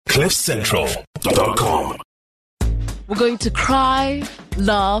CliffCentral.com. We're going to cry,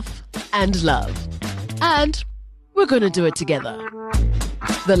 laugh, and love. And we're going to do it together.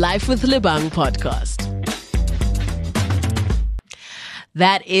 The Life with Lebang podcast.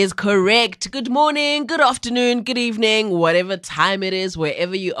 That is correct. Good morning, good afternoon, good evening, whatever time it is,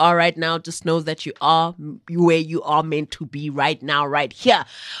 wherever you are right now, just know that you are where you are meant to be right now, right here.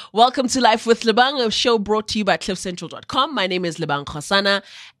 Welcome to Life with Lebang, a show brought to you by CliffCentral.com. My name is Lebang Khosana,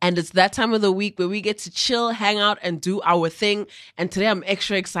 and it's that time of the week where we get to chill, hang out, and do our thing. And today I'm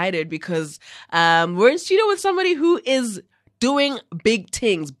extra excited because we're in studio with somebody who is doing big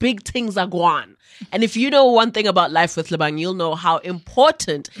things. Big things are going. And if you know one thing about Life with Lebang, you'll know how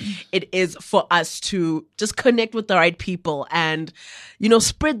important it is for us to just connect with the right people and,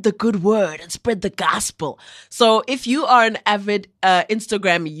 spread the good word and spread the gospel. So if you are an avid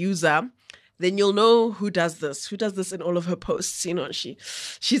Instagram user, then you'll know who does this in all of her posts.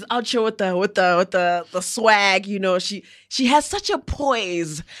 She's out here with the swag. She has such a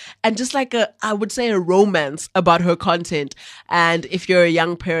poise and just like I would say a romance about her content. And if you're a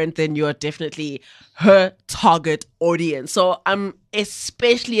young parent, then you're definitely her target audience. So I'm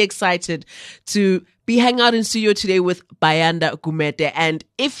especially excited to be hanging out in studio today with Bayanda Gumede. And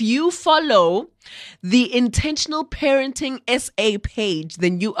if you follow the Intentional Parenting SA page,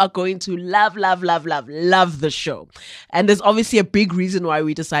 then you are going to love the show. And there's obviously a big reason why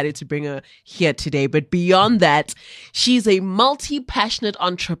we decided to bring her here today. But beyond that, she's a multi-passionate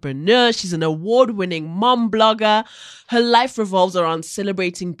entrepreneur. She's an award-winning mom blogger. Her life revolves around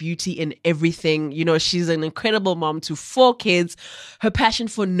celebrating beauty in everything. She's an incredible mom to 4 kids. Her passion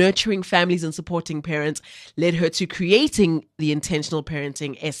for nurturing families and supporting parents led her to creating the Intentional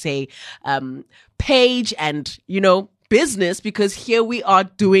Parenting SA page and, business, because here we are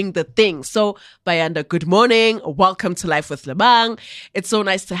doing the thing. So, Bayanda, good morning. Welcome to Life with Lebang. It's so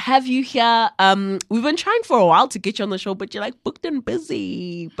nice to have you here. We've been trying for a while to get you on the show, but you're like booked and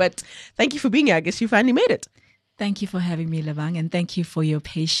busy. But thank you for being here. I guess you finally made it. Thank you for having me, Lebang, and thank you for your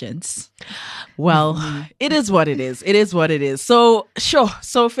patience. Well, it is what it is. It is what it is. So, sure.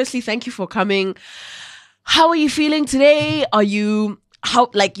 So, firstly, thank you for coming. How are you feeling today?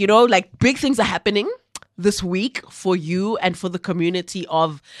 Big things are happening this week for you and for the community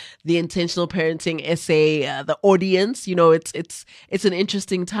of the Intentional Parenting SA, the audience. It's an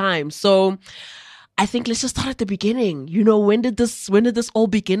interesting time. So I think let's just start at the beginning. When did this all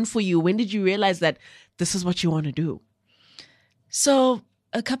begin for you? When did you realize that this is what you want to do? So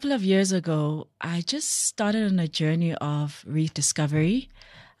a couple of years ago, I just started on a journey of rediscovery.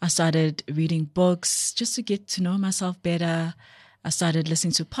 I started reading books just to get to know myself better. I started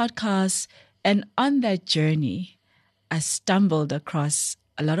listening to podcasts. And on that journey, I stumbled across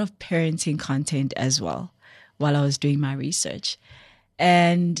a lot of parenting content as well while I was doing my research.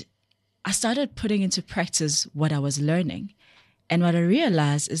 And I started putting into practice what I was learning. And what I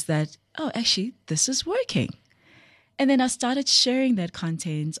realized is that, actually, this is working. And then I started sharing that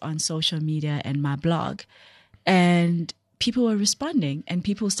content on social media and my blog. And people were responding and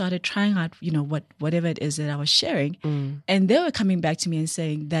people started trying out, whatever it is that I was sharing. And they were coming back to me and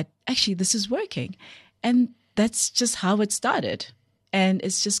saying that actually this is working. And that's just how it started. And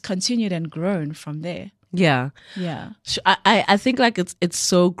it's just continued and grown from there. Yeah. Yeah. I think it's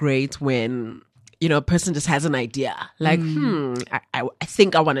so great when, a person just has an idea like, I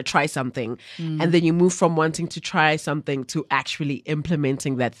think I want to try something. And then you move from wanting to try something to actually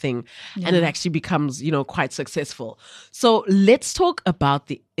implementing that thing. Yeah. And it actually becomes, quite successful. So let's talk about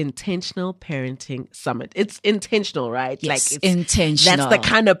the Intentional Parenting Summit. It's intentional, right? Yes, it's intentional. That's the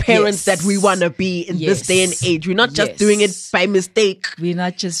kind of parents that we want to be in this day and age. We're not just doing it by mistake. We're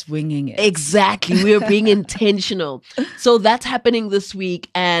not just winging it. Exactly. We're being intentional. So that's happening this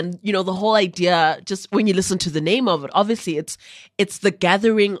week. And, the whole idea, just when you listen to the name of it, obviously it's the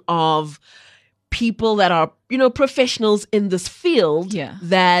gathering of people that are, professionals in this field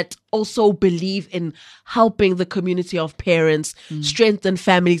that also believe in helping the community of parents, strengthen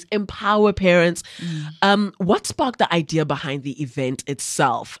families, empower parents. What sparked the idea behind the event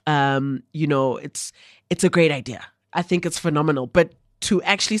itself? It's a great idea. I think it's phenomenal. But to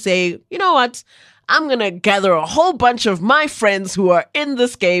actually say, you know what, I'm going to gather a whole bunch of my friends who are in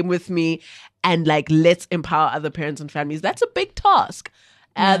this game with me and let's empower other parents and families. That's a big task.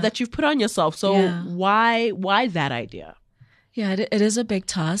 That you've put on yourself. So why that idea? Yeah, it is a big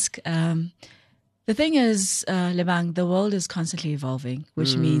task. The thing is, Lebang, the world is constantly evolving,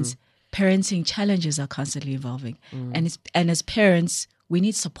 which means parenting challenges are constantly evolving. And as parents, we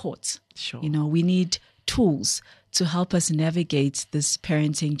need support. Sure. We need tools to help us navigate this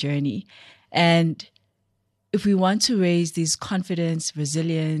parenting journey. And if we want to raise these confidence,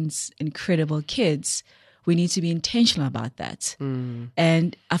 resilience, incredible kids, we need to be intentional about that.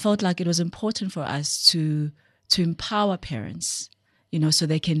 And I felt like it was important for us to empower parents, you know, so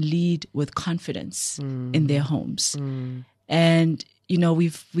they can lead with confidence in their homes. And, you know,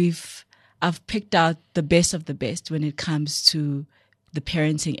 I've picked out the best of the best when it comes to the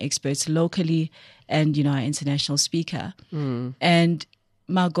parenting experts locally and, you know, our international speaker. And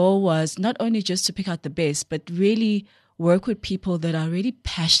my goal was not only just to pick out the best, but really work with people that are really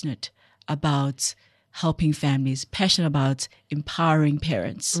passionate about helping families, passionate about empowering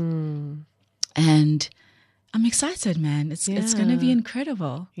parents. And I'm excited, man. It's going to be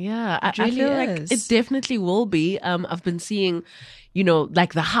incredible. Yeah, It I really feel like is. it definitely will be. I've been seeing, you know,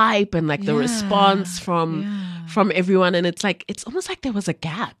 like the hype and like the response from everyone, and it's like it's almost like there was a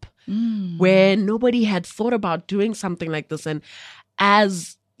gap where nobody had thought about doing something like this. And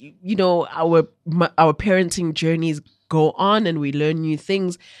as you know, our parenting journeys go on and we learn new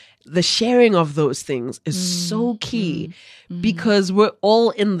things, the sharing of those things is so key because we're all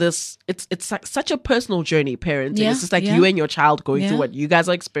in this. It's like such a personal journey, parenting. Yeah, It's just like you and your child going through what you guys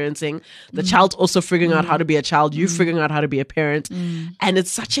are experiencing. The child's also figuring out how to be a child. You figuring out how to be a parent. And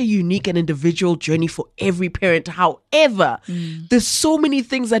it's such a unique and individual journey for every parent. However, there's so many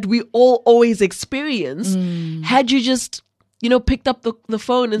things that we all always experience. Had you just, you know, picked up the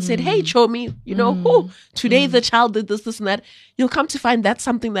phone and said, hey, Chomi, you know, today the child did this, and that, you'll come to find that's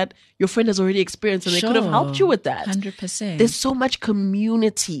something that your friend has already experienced and they could have helped you with that. 100%. There's so much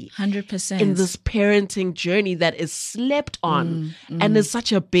community 100% in this parenting journey that is slept on and is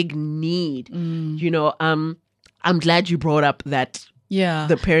such a big need. You know, I'm glad you brought up that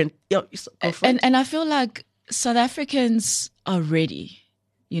the parent. And I feel like South Africans are ready.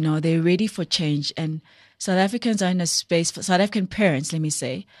 You know, they're ready for change. And South Africans are in a space, South African parents, let me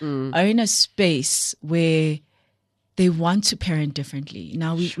say, are in a space where they want to parent differently.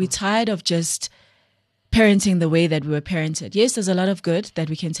 Now, we're tired of just parenting the way that we were parented. Yes, there's a lot of good that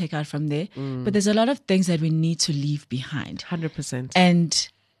we can take out from there, but there's a lot of things that we need to leave behind. 100%. And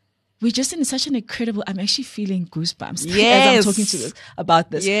we're just in such an incredible, I'm actually feeling goosebumps Yes. as I'm talking to this,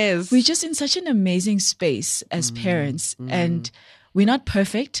 about this. Yes. We're just in such an amazing space as parents, and we're not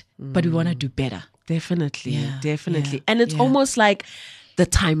perfect, but we want to do better. Definitely. Yeah. And it's almost like the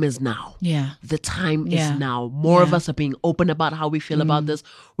time is now. Yeah. The time is now. More of us are being open about how we feel about this.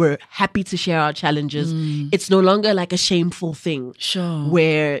 We're happy to share our challenges. It's no longer like a shameful thing. Sure.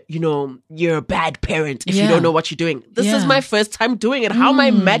 Where, you know, you're a bad parent if you don't know what you're doing. This is Yeah. my first time doing it. How am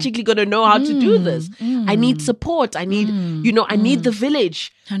I magically going to know how to do this? I need support. I need, you know, I need the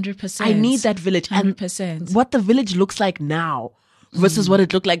village. 100%. I need that village. 100%. And what the village looks like now versus what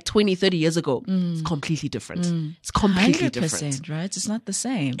it looked like 20, 30 years ago, it's completely different. It's completely 100%, different. right? It's not the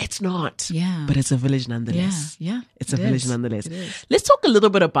same. It's not. Yeah. But it's a village nonetheless. Yeah. It's a village nonetheless. It is. Let's talk a little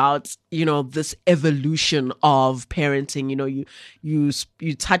bit about, you know, this evolution of parenting. You know,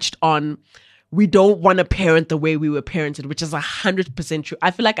 you touched on, we don't want to parent the way we were parented, which is 100% true.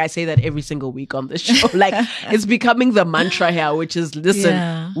 I feel like I say that every single week on this show. Like, it's becoming the mantra here, which is,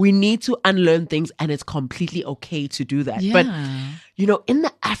 listen, we need to unlearn things, and it's completely okay to do that. Yeah. But, you know, in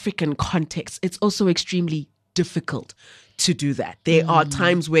the African context, it's also extremely difficult to do that. There are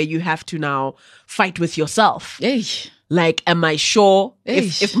times where you have to now fight with yourself. Like, am I sure?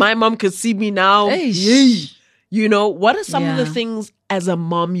 If my mom could see me now, you know, what are some of the things as a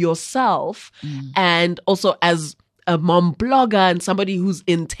mom yourself and also as a mom blogger and somebody who's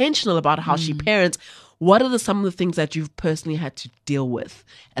intentional about how she parents, what are some of the things that you've personally had to deal with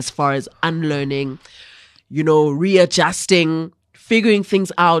as far as unlearning, you know, readjusting, figuring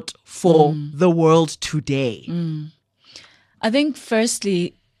things out for the world today? I think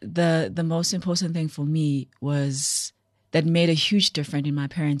firstly, the most important thing for me was that made a huge difference in my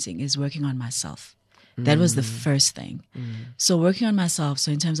parenting is working on myself. That was the first thing. So working on myself,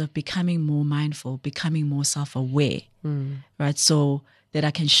 so in terms of becoming more mindful, becoming more self-aware, right? So that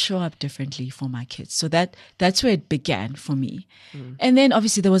I can show up differently for my kids. So that's where it began for me. And then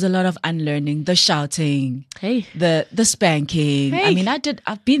obviously there was a lot of unlearning, the shouting, the spanking. I mean,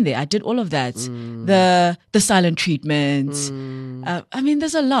 I've been there. I did all of that. The silent treatment. I mean,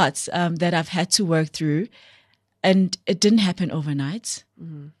 there's a lot that I've had to work through. And it didn't happen overnight.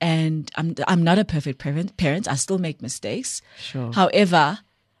 And I'm not a perfect parent. I still make mistakes. Sure. However,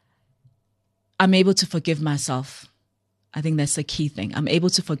 I'm able to forgive myself. I think that's the key thing. I'm able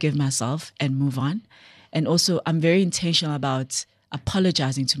to forgive myself and move on. And also, I'm very intentional about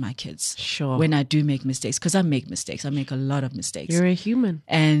apologizing to my kids when I do make mistakes, because I make mistakes. I make a lot of mistakes. You're a human.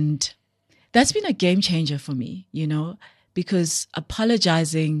 And that's been a game changer for me, you know, because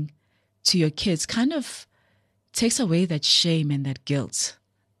apologizing to your kids kind of takes away that shame and that guilt,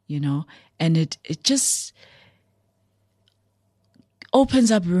 and it just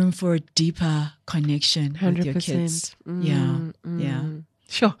opens up room for a deeper connection with your kids. Yeah.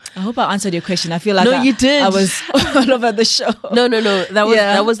 Sure. I hope I answered your question. I feel like you did. I was all over the show. No.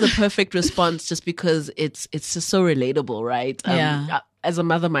 That was the perfect response, just because it's just so relatable, right? As a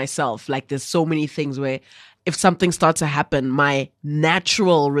mother myself, like, there's so many things where if something starts to happen, my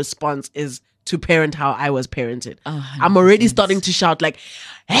natural response is to parent how I was parented. I'm already starting to shout like,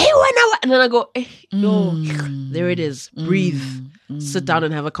 "Hey, and then I go, hey, no, there it is. Breathe, sit down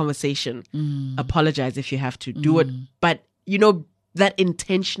and have a conversation. Apologize if you have to do it, but that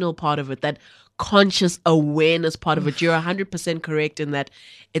intentional part of it, that conscious awareness part of it, you're 100% correct in that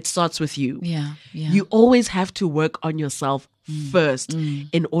it starts with you. Yeah. You always have to work on yourself first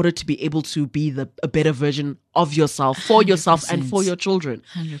in order to be able to be a better version of yourself, for yourself 100%. and for your children.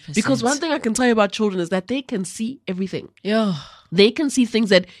 100%. Because one thing I can tell you about children is that they can see everything. Yeah. They can see things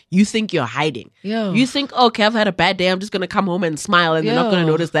that you think you're hiding. Yeah. You think, okay, I've had a bad day. I'm just going to come home and smile, and they're not going to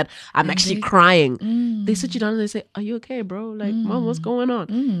notice that I'm actually crying. They sit you down and they say, "Are you okay, bro? Like, Mom, what's going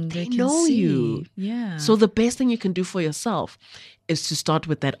on?" They know you. Yeah. So the best thing you can do for yourself is to start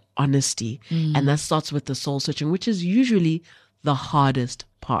with that honesty. And that starts with the soul searching, which is usually the hardest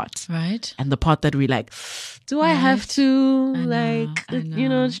part. Right. And the part that we like, do I have to? I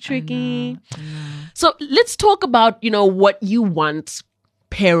know, it's tricky. I know. So let's talk about, what you want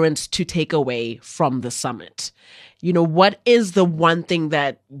parents to take away from the summit. What is the one thing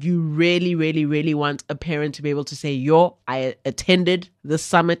that you really, really, really want a parent to be able to say, I attended the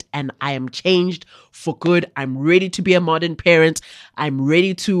summit and I am changed for good. I'm ready to be a modern parent. I'm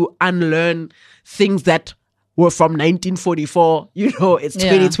ready to unlearn things that were from 1944. It's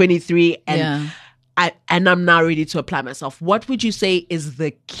 2023 and I'm now ready to apply myself. What would you say is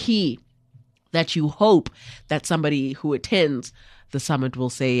the key that you hope that somebody who attends the summit will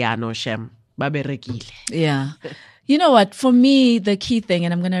say, "Yeah, no, Shem, baberekile"? Yeah. You know what? For me, the key thing,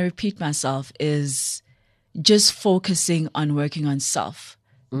 and I'm going to repeat myself, is just focusing on working on self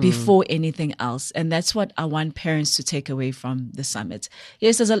before anything else. And that's what I want parents to take away from the summit.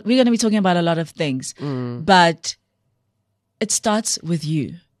 Yes, we're going to be talking about a lot of things, but it starts with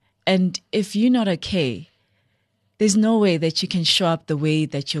you. And if you're not okay, there's no way that you can show up the way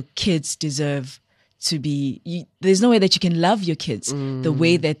that your kids deserve to be. There's no way that you can love your kids the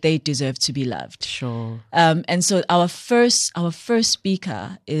way that they deserve to be loved. Sure. And so our first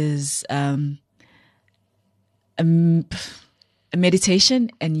speaker is a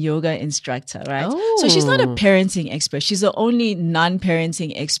meditation and yoga instructor, right? Oh. So she's not a parenting expert. She's the only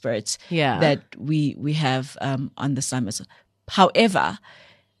non-parenting expert that we have on the summit. However,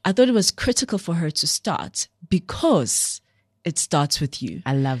 I thought it was critical for her to start because it starts with you.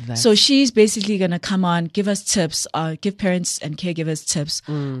 I love that. So she's basically going to come on, give us tips, give parents and caregivers tips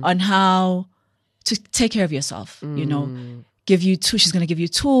on how to take care of yourself. She's going to give you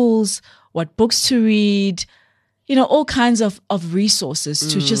tools, what books to read, all kinds of resources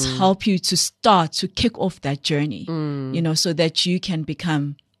to just help you to start to kick off that journey, so that you can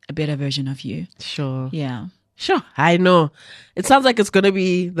become a better version of you. Sure. Yeah. Sure. I know. It sounds like it's going to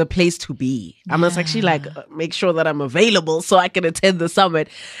be the place to be. I must actually make sure that I'm available so I can attend the summit.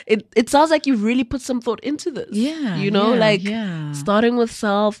 It sounds like you've really put some thought into this. Yeah. Starting with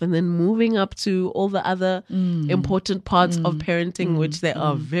self and then moving up to all the other important parts of parenting, which there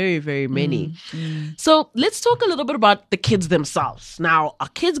are very, very many. So let's talk a little bit about the kids themselves. Now, are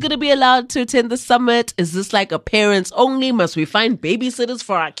kids going to be allowed to attend the summit? Is this like a parents only? Must we find babysitters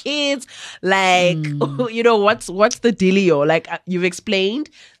for our kids? What's the dealio? Like, you've explained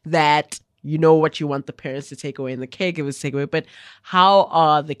that what you want the parents to take away and the caregivers to take away, but how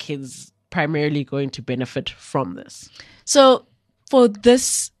are the kids primarily going to benefit from this? So for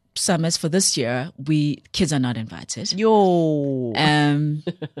this summit, for this year, kids are not invited.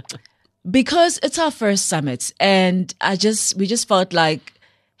 Because it's our first summit, and we just felt like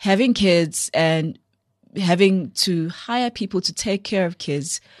having kids and having to hire people to take care of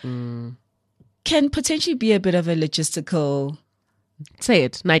kids can potentially be a bit of a logistical... Say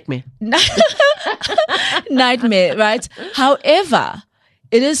it, nightmare. Nightmare, right? However,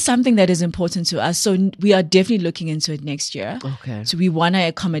 it is something that is important to us. So we are definitely looking into it next year. Okay. So we want to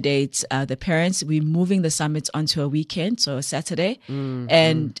accommodate the parents. We're moving the summit onto a weekend, so a Saturday.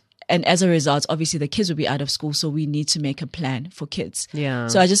 And as a result, obviously the kids will be out of school. So we need to make a plan for kids. Yeah.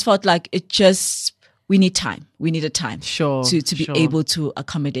 So I just felt like we need time. We need a time to be able to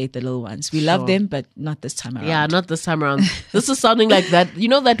accommodate the little ones. We love them, but not this time around. Yeah, not this time around. This is sounding like that.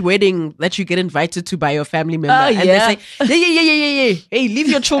 That wedding that you get invited to by your family member. And they say, yeah. Hey, leave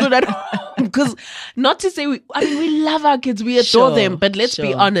your children at home. Because not to say we love our kids, we adore Sure, them, but let's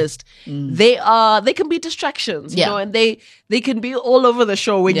be honest, they can be distractions, you know, and they can be all over the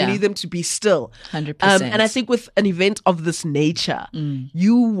show when you need them to be still. 100%. And I think with an event of this nature,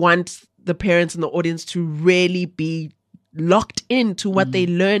 you want the parents and the audience to really be locked into what they're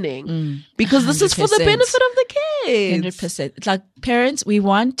learning, because this is for the 100%. benefit of the kids. 100%. It's like parents, we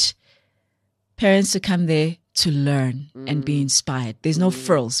want parents to come there to learn and be inspired. There's no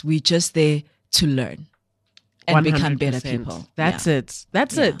frills. We're just there to learn and become better 100%. people. That's it.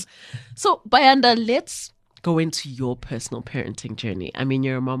 That's it. So, Bayanda, let's go into your personal parenting journey. I mean,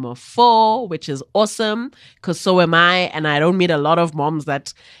 you're a mom of 4, which is awesome, because so am I. And I don't meet a lot of moms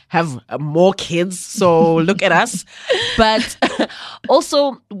that have more kids. So look at us. But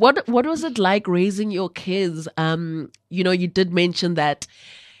also, what was it like raising your kids? You know, you did mention that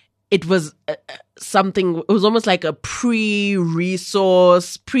it was something, it was almost like a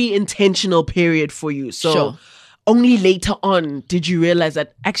pre-resource, pre-intentional period for you. So Sure. only later on did you realize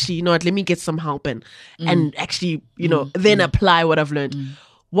that actually, you know what, let me get some help and actually, you know, then apply what I've learned.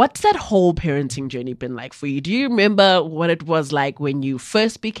 What's that whole parenting journey been like for you? Do you remember what it was like when you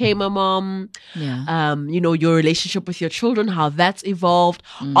first became a mom? Yeah. You know, your relationship with your children, how that's evolved.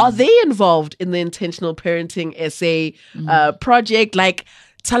 Are they involved in the intentional parenting essay project? Like,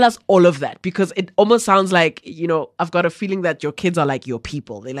 tell us all of that, because it almost sounds like, you know, I've got a feeling that your kids are like your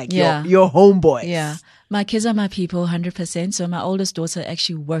people. They're like your homeboys. Yeah. My kids are my people, 100%. So my oldest daughter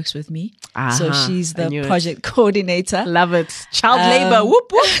actually works with me. So she's the project coordinator. Love it. Child labor. Whoop,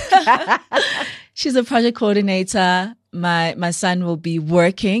 whoop. She's a project coordinator. My son will be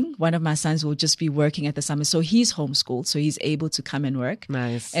working. One of my sons will just be working at the summer. So he's homeschooled. So he's able to come and work.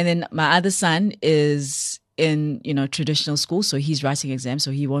 Nice. And then my other son is in, you know, traditional school. So he's writing exams.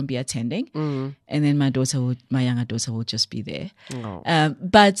 So he won't be attending. And then my younger daughter will just be there. Oh.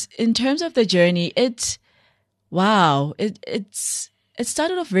 But in terms of the journey, it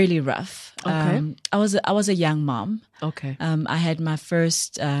started off really rough. Okay. I was a young mom. Okay. I had my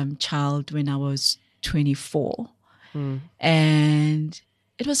first child when I was 24, and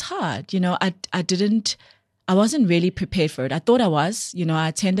it was hard. You know, I wasn't really prepared for it. I thought I was. You know, I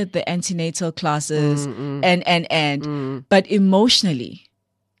attended the antenatal classes but emotionally,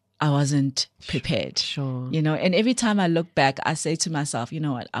 I wasn't prepared. Sure. You know, and every time I look back, I say to myself, you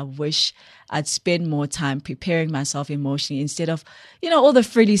know what, I wish I'd spend more time preparing myself emotionally instead of, you know, all the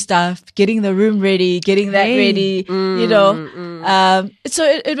frilly stuff, getting the room ready, getting that ready, you know.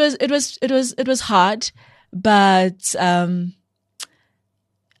 So it was hard, but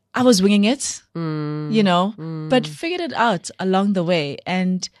I was winging it, you know, but figured it out along the way.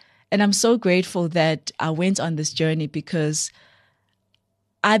 And I'm so grateful that I went on this journey, because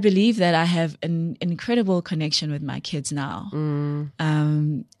I believe that I have an incredible connection with my kids now.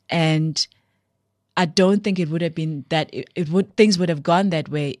 And I don't think it would have been that things would have gone that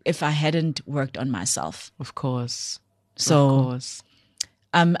way if I hadn't worked on myself. Of course. So of course.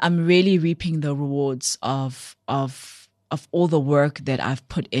 I'm really reaping the rewards of all the work that I've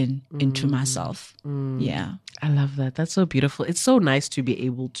put into myself. Yeah. I love that. That's so beautiful. It's so nice to be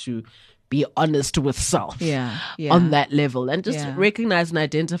able to be honest with self on that level, and just recognize and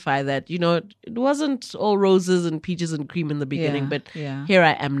identify that, you know, it wasn't all roses and peaches and cream in the beginning, but here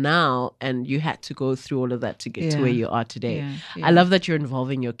I am now, and you had to go through all of that to get to where you are today. I love that you're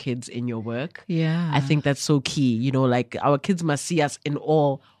involving your kids in your work. I think that's so key. You know, like, our kids must see us in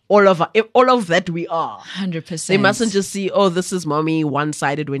all of that we are. 100%. They mustn't just see, oh, this is mommy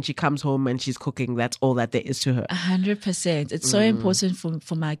one-sided when she comes home and she's cooking. That's all that there is to her. 100%. It's so important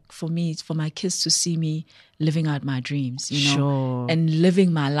for my kids to see me living out my dreams, you know, and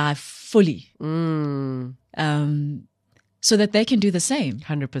living my life fully. So that they can do the same.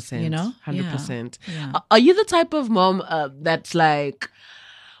 100%. You know? 100%. Yeah. Are you the type of mom that's like,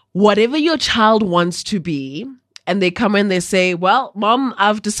 whatever your child wants to be, and they come and they say, well, mom,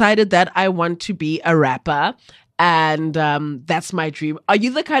 I've decided that I want to be a rapper, and that's my dream. Are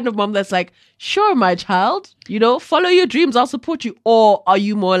you the kind of mom that's like, sure, my child, you know, follow your dreams, I'll support you? Or are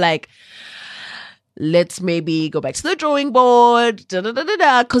you more like, let's maybe go back to the drawing board,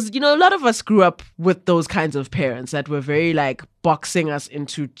 because, you know, a lot of us grew up with those kinds of parents that were very like boxing us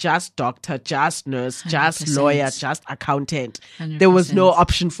into just doctor, just nurse, just 100%. lawyer, just accountant. 100%. There was no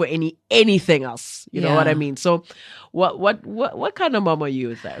option for anything else. You know what I mean? So what kind of mom are you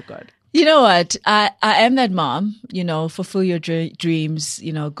with that regard? You know what? I am that mom, you know, fulfill your dreams,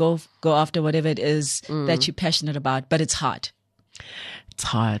 you know, go after whatever it is that you're passionate about, but it's hard. It's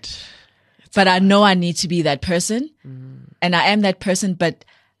hard. But I know I need to be that person, and I am that person, but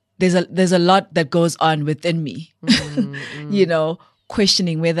there's a lot that goes on within me, you know,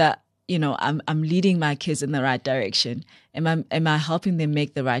 questioning whether, I'm leading my kids in the right direction? Am I helping them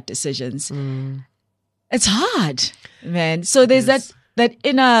make the right decisions? It's hard, man. So there's that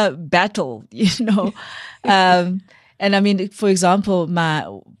inner battle, and I mean, for example,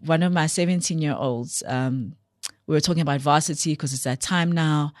 one of my 17-year-olds, we were talking about varsity because it's that time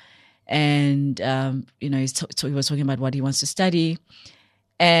now, and he was talking about what he wants to study,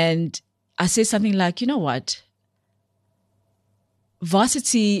 and I said something like, you know what,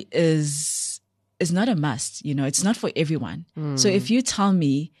 varsity is not a must. It's not for everyone. So if you tell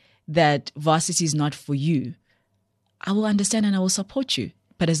me that varsity is not for you, I will understand and I will support you,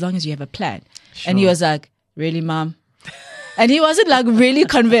 but as long as you have a plan. Sure. And he was like, really, Mom? And he wasn't like really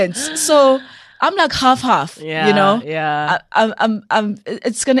convinced. So I'm like half, Yeah.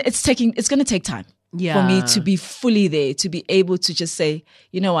 It's gonna take time for me to be fully there, to be able to just say,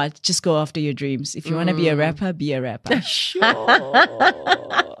 you know what, just go after your dreams. If you want to be a rapper, be a rapper. Sure.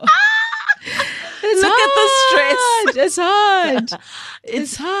 Look at the stress. It's hard.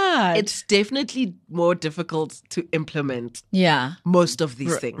 It's hard. It's definitely more difficult to implement. Yeah. Most of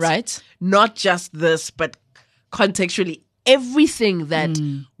these things. Right. Not just this, but contextually, everything that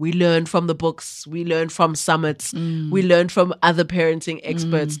we learn from the books, we learn from summits, we learn from other parenting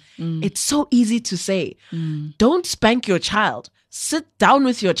experts. It's so easy to say, don't spank your child. Sit down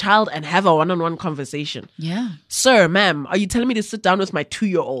with your child and have a one-on-one conversation. Yeah. Sir, ma'am, are you telling me to sit down with my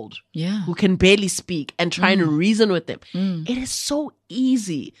 2-year-old who can barely speak and try and reason with them? It is so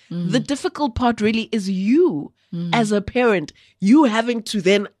easy. The difficult part really is you as a parent, you having to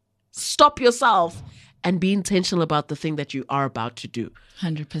then stop yourself and be intentional about the thing that you are about to do.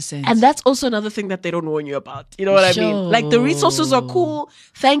 100%. And that's also another thing that they don't warn you about. You know what I mean? Like, the resources are cool.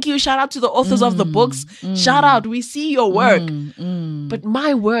 Thank you. Shout out to the authors of the books. Shout out. We see your work. But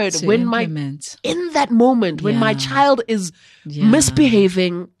my word, in that moment, when my child is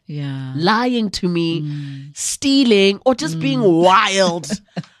misbehaving, lying to me, stealing, or just being wild,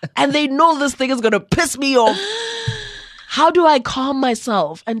 and they know this thing is going to piss me off, how do I calm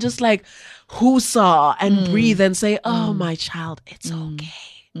myself and just like, whoosah and breathe and say, oh, my child, it's okay.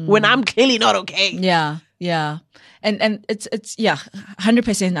 When I'm clearly not okay. Yeah. And it's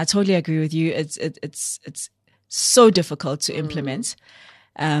 100%. I totally agree with you. It's so difficult to implement.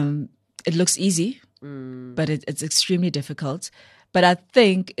 It looks easy, but it's extremely difficult. But I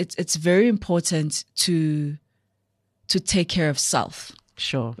think it's very important to take care of self.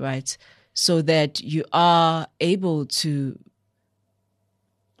 Sure. Right? So that you are able to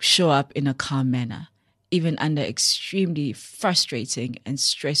show up in a calm manner, even under extremely frustrating and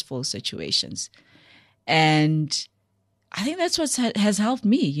stressful situations. And I think that's what has helped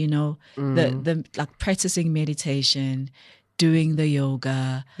me, the like practicing meditation, doing the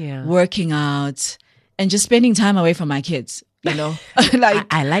yoga, working out, and just spending time away from my kids. Like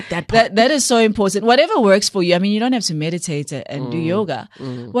I like that part. That is so important. Whatever works for you. I mean, you don't have to meditate and do yoga.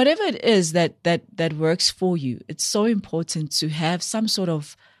 Whatever it is that works for you, it's so important to have some sort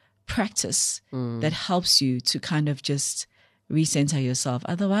of practice that helps you to kind of just recenter yourself.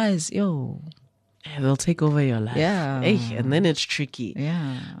 Otherwise, they'll take over your life. Yeah. And then it's tricky.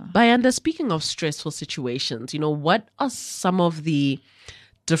 Yeah. Bayanda, speaking of stressful situations, what are some of the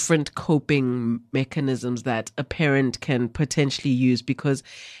different coping mechanisms that a parent can potentially use? Because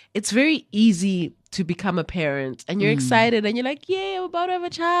it's very easy to become a parent and you're excited and you're like, yay, I'm about to have a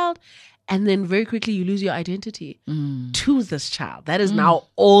child. And then very quickly you lose your identity to this child. That is now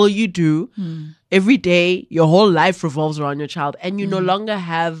all you do. Every day, your whole life revolves around your child. And you no longer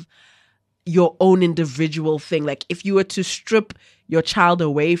have your own individual thing. Like, if you were to strip your child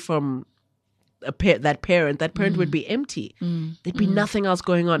away from that parent would be empty. There'd be nothing else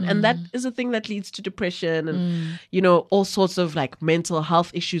going on. And that is a thing that leads to depression and, all sorts of like mental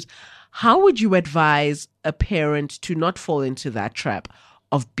health issues. How would you advise a parent to not fall into that trap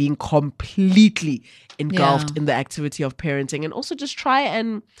of being completely engulfed in the activity of parenting, and also just try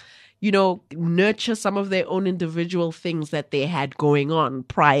and, nurture some of their own individual things that they had going on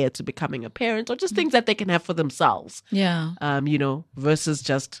prior to becoming a parent, or just things that they can have for themselves. Yeah. Versus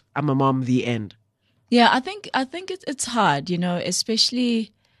just, I'm a mom, the end. Yeah, I think it's hard,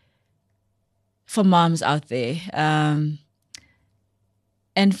 especially for moms out there.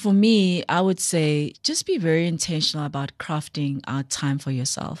 And for me, I would say just be very intentional about crafting out time for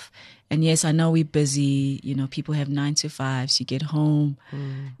yourself. And yes, I know we're busy. People have 9 to 5s. You get home,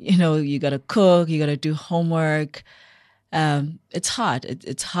 you got to cook, you got to do homework. It's hard.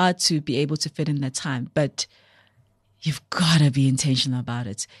 It's hard to be able to fit in that time, but you've got to be intentional about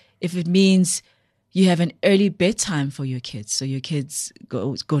it. If it means you have an early bedtime for your kids. So your kids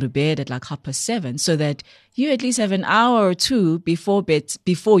go to bed at like 7:30 so that you at least have an hour or two before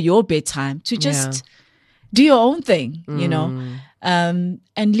your bedtime to just do your own thing, you know, and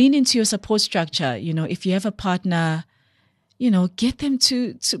lean into your support structure. You know, if you have a partner, you know, get them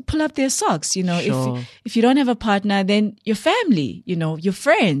to pull up their socks. You know, if you don't have a partner, then your family, you know, your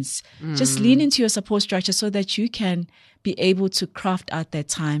friends, just lean into your support structure so that you can be able to craft out that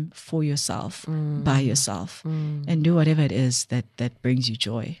time for yourself, by yourself, and do whatever it is that brings you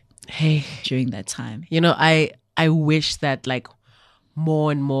joy. Hey, during that time, you know, I wish that like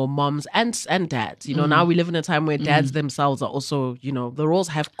more and more moms and dads, you know, now we live in a time where dads themselves are also, you know, the roles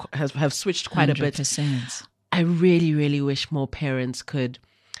have switched quite 100%. A bit. I really, really wish more parents could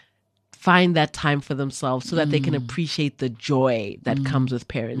find that time for themselves so that they can appreciate the joy that comes with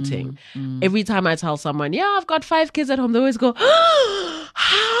parenting. Every time I tell someone, yeah, I've got 5 kids at home, they always go,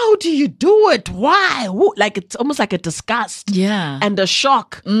 how do you do it? Why? Like, it's almost like a disgust and a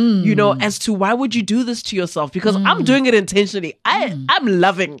shock, you know, as to why would you do this to yourself? Because I'm doing it intentionally. I'm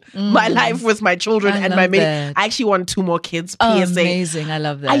loving my life with my children and my mate. I actually want 2 more kids. Oh, amazing. I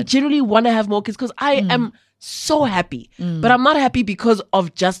love that. I genuinely want to have more kids because I am so happy, but I'm not happy because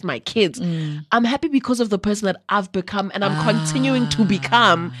of just my kids. I'm happy because of the person that I've become and I'm continuing to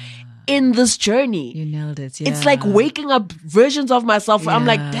become in this journey. You nailed it. It's like waking up versions of myself where I'm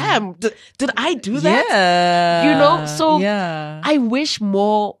like, damn, did I do that? You know, so I wish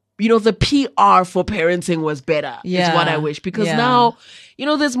more, you know, the PR for parenting was better is what I wish, because now, you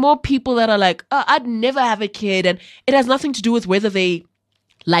know, there's more people that are like, I'd never have a kid, and it has nothing to do with whether they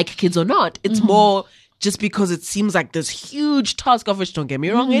like kids or not. It's more just because it seems like this huge task, of which, don't get me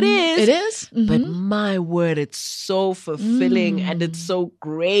wrong, it is. It is. But my word, it's so fulfilling and it's so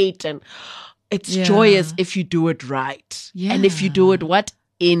great and it's joyous if you do it right. And if you do it what?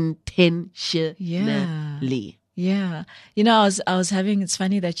 Intentionally. Yeah. You know, I was having, it's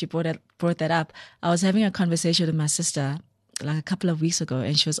funny that you brought that up. I was having a conversation with my sister like a couple of weeks ago,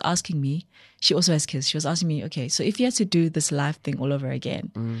 and she was asking me, she also has kids. She was asking me, okay, so if you had to do this life thing all over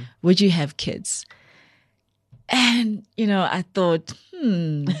again, would you have kids? And, you know, I thought,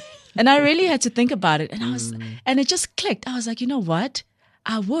 and I really had to think about it. And and it just clicked. I was like, you know what?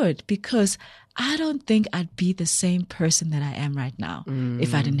 I would, because I don't think I'd be the same person that I am right now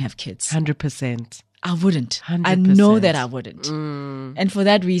if I didn't have kids. 100%. I wouldn't. 100%. I know that I wouldn't. And for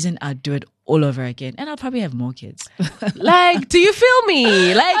that reason, I'd do it all over again. And I'll probably have more kids. Like, do you feel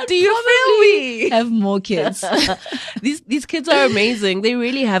me? Like, do you feel me? Have more kids. These kids are amazing. They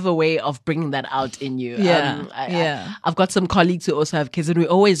really have a way of bringing that out in you. I've got some colleagues who also have kids, and we're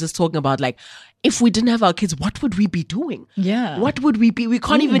always just talking about, like, if we didn't have our kids, what would we be doing? Yeah. What would we be? We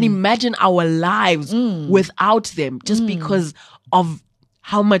can't even imagine our lives without them, just because of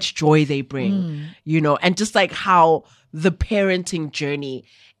how much joy they bring, you know, and just like how the parenting journey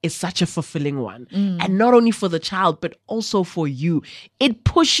is such a fulfilling one. And not only for the child, but also for you. It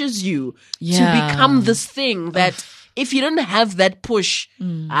pushes you to become this thing that if you don't have that push,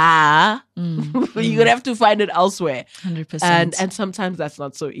 you're gonna have to find it elsewhere. 100%. And sometimes that's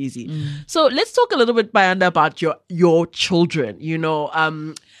not so easy. So let's talk a little bit, Bayanda, about your children. You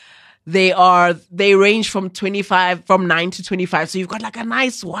know, they range from 9 to 25. So you've got like a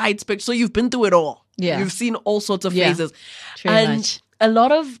nice wide spectrum. So you've been through it all. Yeah. You've seen all sorts of phases. Very much. A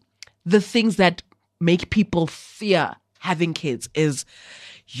lot of the things that make people fear having kids is,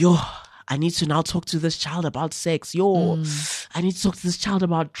 I need to now talk to this child about sex. I need to talk to this child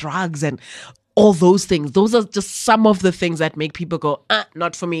about drugs and all those things. Those are just some of the things that make people go,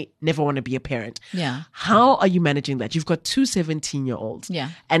 not for me, never want to be a parent. Yeah. How are you managing that? You've got 2 17-year-olds.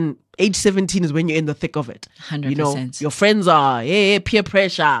 Yeah. And age 17 is when you're in the thick of it. 100%. You know, your friends are, peer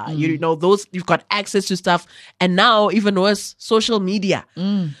pressure. You know, you've got access to stuff. And now, even worse, social media.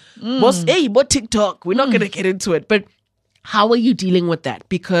 What TikTok? We're not going to get into it. But how are you dealing with that?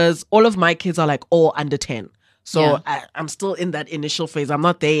 Because all of my kids are like all under 10. So I'm still in that initial phase. I'm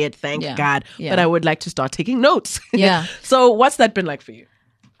not there yet, thank God. But I would like to start taking notes. Yeah. So what's that been like for you?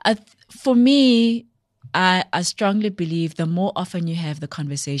 For me, I strongly believe the more often you have the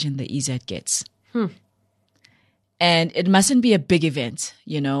conversation, the easier it gets. And it mustn't be a big event,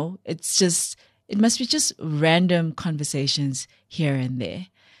 you know. It must be just random conversations here and there.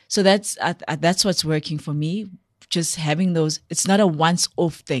 So that's what's working for me. Just having those, it's not a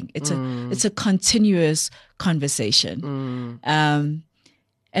once-off thing. It's a continuous conversation.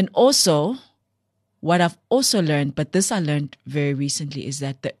 And also, what I've also learned, but this I learned very recently, is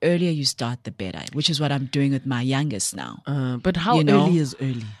that the earlier you start, the better, which is what I'm doing with my youngest now. But how early is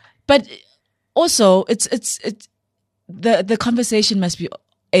early? But also, it's the conversation must be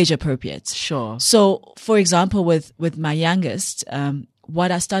age appropriate. Sure. So, for example, with my youngest,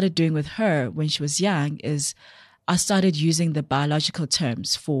 what I started doing with her when she was young is I started using the biological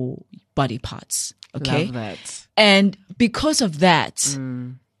terms for body parts. Okay. Love that. And because of that,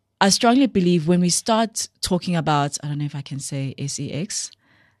 I strongly believe when we start talking about, I don't know if I can say sex.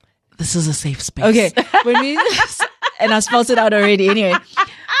 This is a safe space. Okay. And I spelled it out already anyway.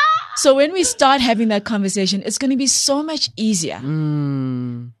 So when we start having that conversation, it's going to be so much easier.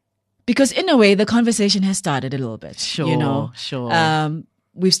 Because in a way, the conversation has started a little bit. Sure. You know? Sure.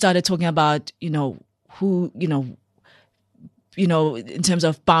 We've started talking about, who, in terms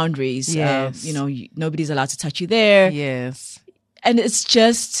of boundaries. Yes. Nobody's allowed to touch you there. Yes. And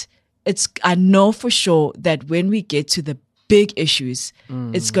I know for sure that when we get to the big issues,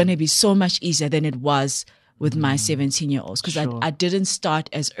 it's going to be so much easier than it was with my 17-year-olds, because Sure. I didn't start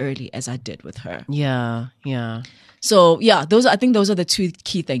as early as I did with her. Yeah. Yeah. So yeah, I think those are the two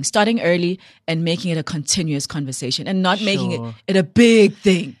key things: starting early and making it a continuous conversation, and not making Sure. it a big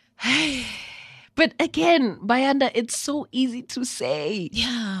thing. But again, Bayanda, it's so easy to say.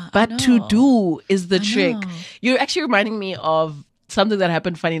 Yeah, But to do is the I trick. know. You're actually reminding me of something that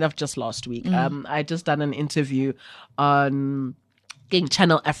happened, funny enough, just last week. I just done an interview on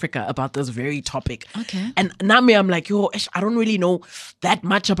Channel Africa about this very topic. Okay. And now I'm like, I don't really know that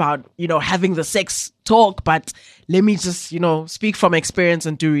much about, having the sex talk, but let me just, speak from experience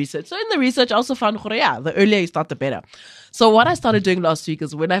and do research. So in the research, I also found, the earlier you start, the better. So what I started doing last week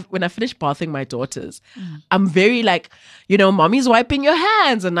is when I finished bathing my daughters, I'm very like, mommy's wiping your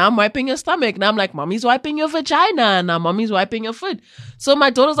hands and now I'm wiping your stomach. Now I'm like, mommy's wiping your vagina and now mommy's wiping your foot. So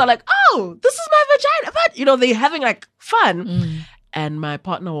my daughters are like, oh, this is my vagina. But, they're having like fun. And my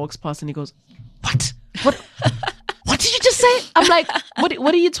partner walks past and he goes, What? What did you just say? I'm like,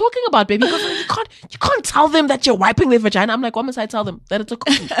 what are you talking about, baby? He goes, you can't tell them that you're wiping their vagina. I'm like, what must I tell them? That it's a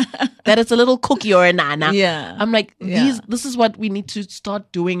cookie. That it's a little cookie or a nana. Yeah. I'm like, this is what we need to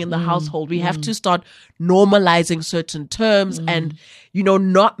start doing in the household. We have to start normalizing certain terms and,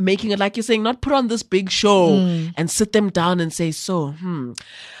 not making it, like you're saying, not put on this big show and sit them down and say,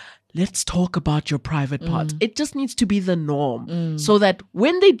 let's talk about your private part. It just needs to be the norm so that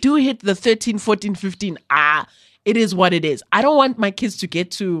when they do hit the 13, 14, 15, it is what it is. I don't want my kids to get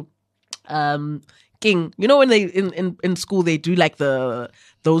to, when they in school, they do like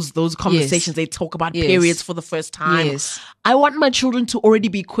those conversations. They talk about periods for the first time. Yes. I want my children to already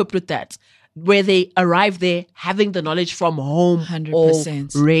be equipped with that, where they arrive there having the knowledge from home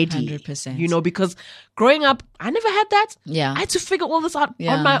 100%, already. 100%. Because growing up, I never had that. Yeah. I had to figure all this out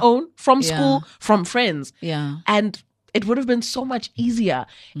Yeah. on my own, from Yeah. school, from friends. Yeah. And it would have been so much easier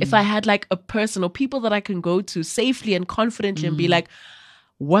if I had like a person or people that I can go to safely and confidently and be like,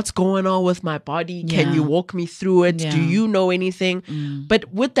 what's going on with my body? Can Yeah. you walk me through it? Yeah. Do you know anything?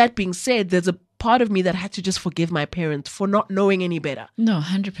 But with that being said, there's a part of me that had to just forgive my parents for not knowing any better. No,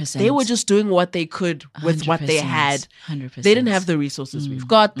 100%. They were just doing what they could with what they 100%, had. 100%. They didn't have the resources we've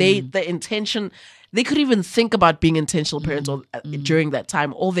got. The intention, they could even think about being intentional parents during that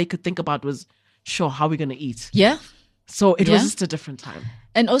time. All they could think about was, how are we going to eat? Yeah. So it was Yeah. just a different time.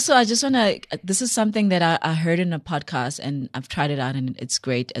 And also, I just want to, this is something that I heard in a podcast and I've tried it out and it's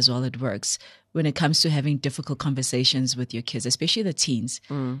great as well. It works when it comes to having difficult conversations with your kids, especially the teens.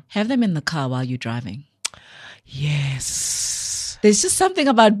 Have them in the car while you're driving. Yes. There's just something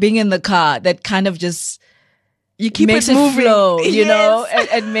about being in the car that kind of just You keep makes it it moving. flow, you Yes. know,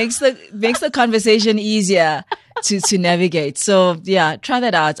 and makes the conversation easier to navigate. So yeah, try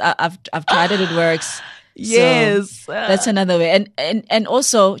that out. I've tried it. It works. Yes. So that's another way. And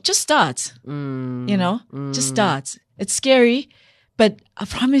also just start, just start. It's scary, but I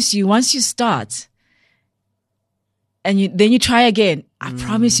promise you, once you start and then you try again, I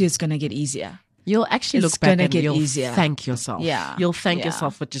promise you it's going to get easier. You'll actually It's look back gonna and get you'll easier. thank yourself. Yeah. You'll thank Yeah.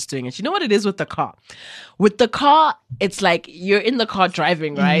 yourself for just doing it. You know what it is with the car? With the car, it's like you're in the car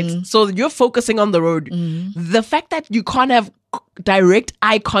driving, right? So you're focusing on the road. The fact that you can't have direct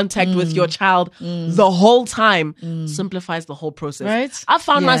eye contact with your child the whole time simplifies the whole process. Right? I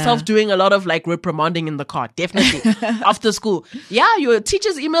found Yeah. myself doing a lot of like reprimanding in the car, definitely. After school. Yeah, your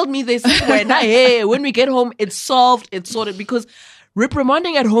teachers emailed me, they said, hey, when we get home, it's solved, it's sorted, because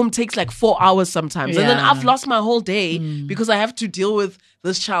reprimanding at home takes like 4 hours sometimes. And then Yeah. I've lost my whole day because I have to deal with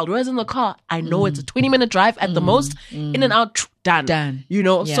this child. Whereas in the car, I know it's a 20-minute drive at the most, in and out, done. You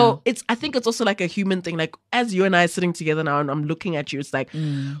know, so I think it's also like a human thing. Like as you and I are sitting together now and I'm looking at you, it's like,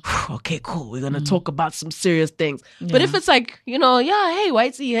 okay, cool. We're going to talk about some serious things. But if it's like, you know, hey,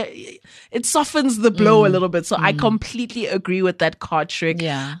 Whitey, it softens the blow a little bit. So I completely agree with that card trick.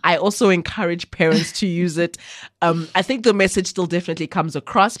 Yeah. I also encourage parents to use it. I think the message still definitely comes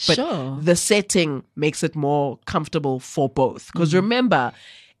across, but the setting makes it more comfortable for both. Because remember,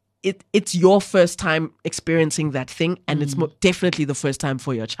 it's your first time experiencing that thing, and it's definitely the first time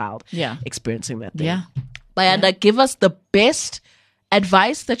for your child experiencing that thing. Yeah. Bayanda, give us the best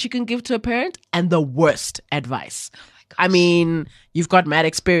advice that you can give to a parent and the worst advice. I mean, you've got mad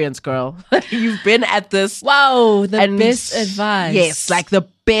experience, girl. You've been at this. Wow, best advice. Yes, like the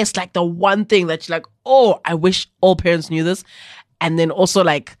best, like the one thing that you're like, oh, I wish all parents knew this. And then also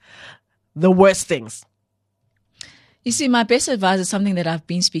like the worst things. You see, my best advice is something that I've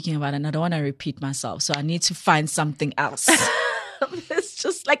been speaking about and I don't want to repeat myself. So I need to find something else. It's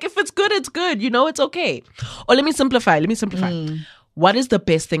just like, if it's good, it's good. You know, it's okay. Or let me simplify. What is the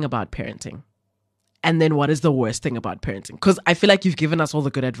best thing about parenting? And then what is the worst thing about parenting? Because I feel like you've given us all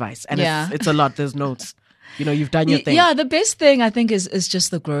the good advice. And it's a lot. There's notes. You know, you've done your thing. Yeah, the best thing I think is just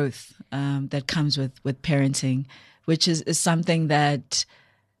the growth that comes with parenting, which is something that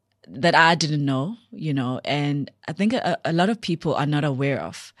I didn't know, you know, and I think a lot of people are not aware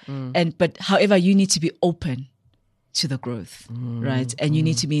of. But however, you need to be open to the growth, right? And you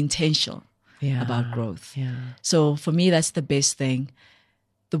need to be intentional about growth. Yeah. So for me, that's the best thing.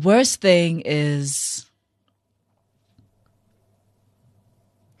 The worst thing is,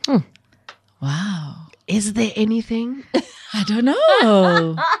 wow. Is there anything? I don't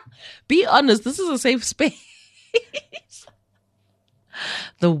know. Be honest. This is a safe space.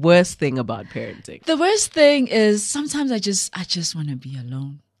 The worst thing about parenting. The worst thing is sometimes I just want to be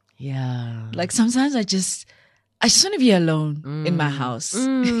alone. Yeah. Like sometimes I just want to be alone in my house.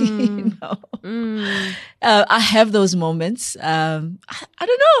 You know, I have those moments. I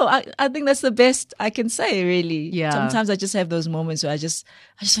don't know. I think that's the best I can say. Really. Yeah. Sometimes I just have those moments where I just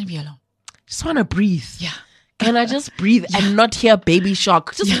want to be alone. Just want to breathe. Yeah. Can I just breathe and not hear Baby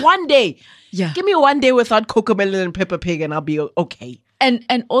Shark? Just one day. Yeah. Give me one day without Cocomelon and Peppa Pig and I'll be okay.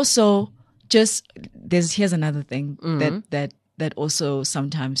 And also just here's another thing that also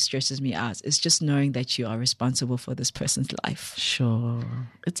sometimes stresses me out. It's just knowing that you are responsible for this person's life. Sure.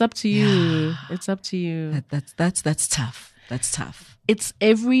 It's up to you. Yeah. It's up to you. That's tough. That's tough. It's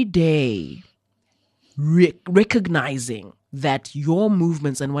every day recognizing that your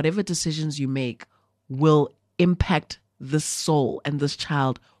movements and whatever decisions you make will impact this soul and this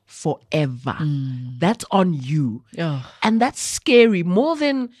child forever. That's on you. And that's scary. More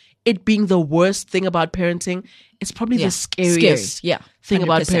than it being the worst thing about parenting, it's probably the scariest thing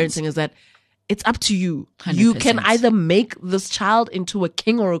about parenting is that it's up to you. 100%. You can either make this child into a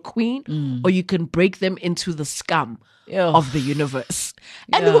king or a queen, or you can break them into the scum of the universe.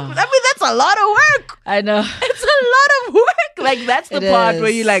 And I mean, that's a lot of work. I know. It's a lot of work. Like, that's the part where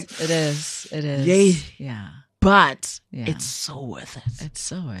you're like, it is. Yeah. But it's so worth it. It's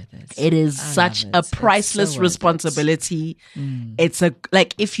so worth it. It is such a priceless responsibility. It's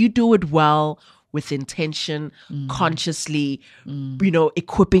like, if you do it well, with intention, consciously, you know,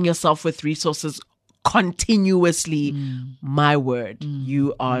 equipping yourself with resources continuously, my word,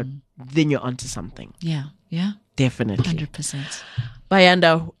 then you're onto something. Yeah. Yeah. Definitely. 100%.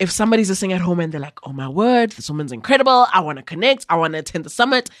 Bayanda, if somebody's listening at home and they're like, oh my word, this woman's incredible. I want to connect. I want to attend the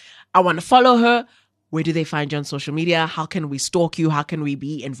summit. I want to follow her. Where do they find you on social media? How can we stalk you? How can we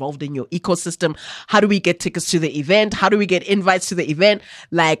be involved in your ecosystem? How do we get tickets to the event? How do we get invites to the event?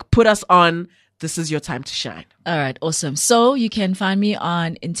 Like, put us on. This is your time to shine. All right. Awesome. So you can find me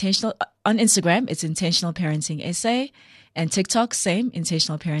on Instagram. It's Intentional Parenting Essay, and TikTok, same,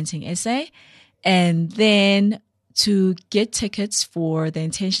 Intentional Parenting Essay. And then to get tickets for the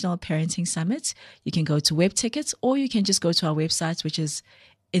Intentional Parenting Summit, you can go to Web Tickets, or you can just go to our website, which is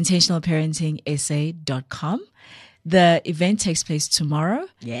intentionalparentingessay.com. The event takes place tomorrow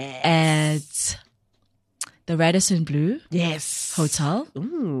at the Radisson Blue Hotel.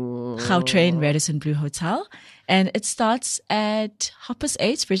 Gautrain Radisson Blue Hotel. And it starts at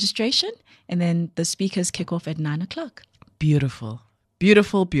 8:30 registration, and then the speakers kick off at 9:00. Beautiful.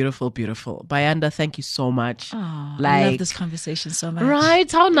 Beautiful, beautiful, beautiful. Bayanda, thank you so much. Oh, I love this conversation so much.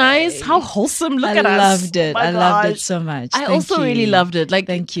 Right? How nice. How wholesome. Look at us. I loved it. Oh I loved it so much. I also really loved it. Like,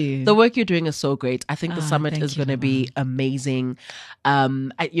 thank you. The work you're doing is so great. I think the summit is going to be amazing.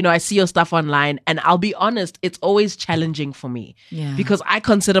 I see your stuff online, and I'll be honest, it's always challenging for me. Yeah. Because I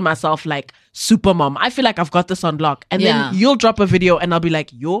consider myself like super mom. I feel like I've got this on lock. And then you'll drop a video and I'll be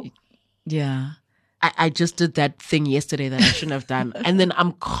like, Yeah. I just did that thing yesterday that I shouldn't have done. And then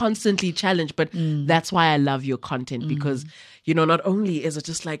I'm constantly challenged. But that's why I love your content, because, not only is it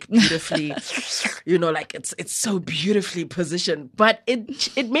just like beautifully, like it's so beautifully positioned, but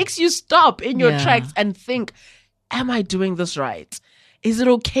it makes you stop in your tracks and think, am I doing this right? Is it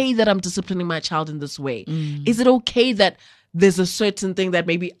okay that I'm disciplining my child in this way? Is it okay that there's a certain thing that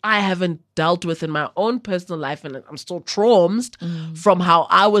maybe I haven't dealt with in my own personal life and I'm still traumatized from how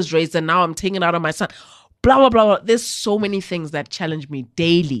I was raised, and now I'm taking it out on my son? Blah, blah, blah, blah. There's so many things that challenge me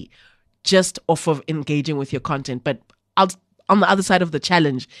daily just off of engaging with your content. But on the other side of the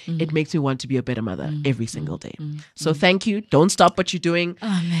challenge, it makes me want to be a better mother every single day. So thank you. Don't stop what you're doing.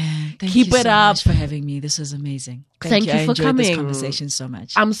 Oh, man. Keep it up. Much for having me. This was amazing. Thank you for I enjoyed coming. this conversation so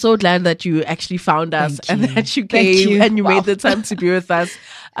much. I'm so glad that you actually found us and that you Thank came you. and you made the time to be with us.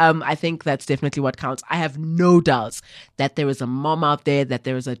 I think that's definitely what counts. I have no doubts that there is a mom out there, that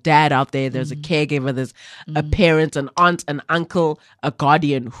there is a dad out there, there's a caregiver, there's a parent, an aunt, an uncle, a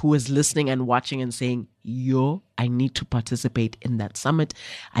guardian who is listening and watching and saying, I need to participate in that summit.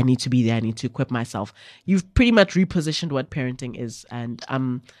 I need to be there. I need to equip myself. You've pretty much repositioned what parenting is, and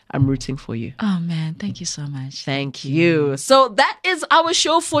I'm rooting for you. Oh, man. Thank you so much. Thank you. So that is our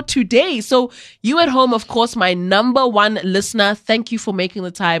show for today. So you at home, of course, my number one listener, thank you for making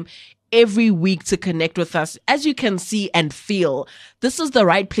the time every week to connect with us. As you can see and feel, this is the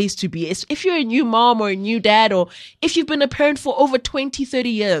right place to be. If you're a new mom or a new dad, or if you've been a parent for over 20, 30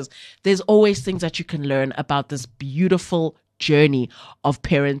 years, there's always things that you can learn about this beautiful journey of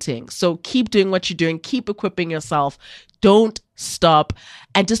parenting. So keep doing what you're doing. Keep equipping yourself. Don't stop.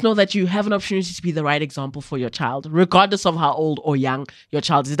 And just know that you have an opportunity to be the right example for your child, regardless of how old or young your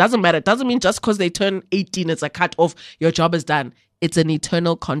child is. It doesn't matter. It doesn't mean just because they turn 18, it's a cut off. Your job is done. It's an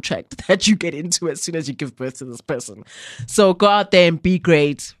eternal contract that you get into as soon as you give birth to this person. So go out there and be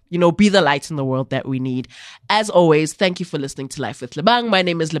great. Be the light in the world that we need. As always, thank you for listening to Life with Lebang. My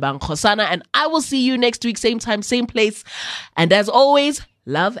name is Lebang Khosana, and I will see you next week, same time, same place. And as always,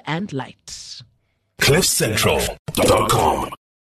 love and light. CliffCentral.com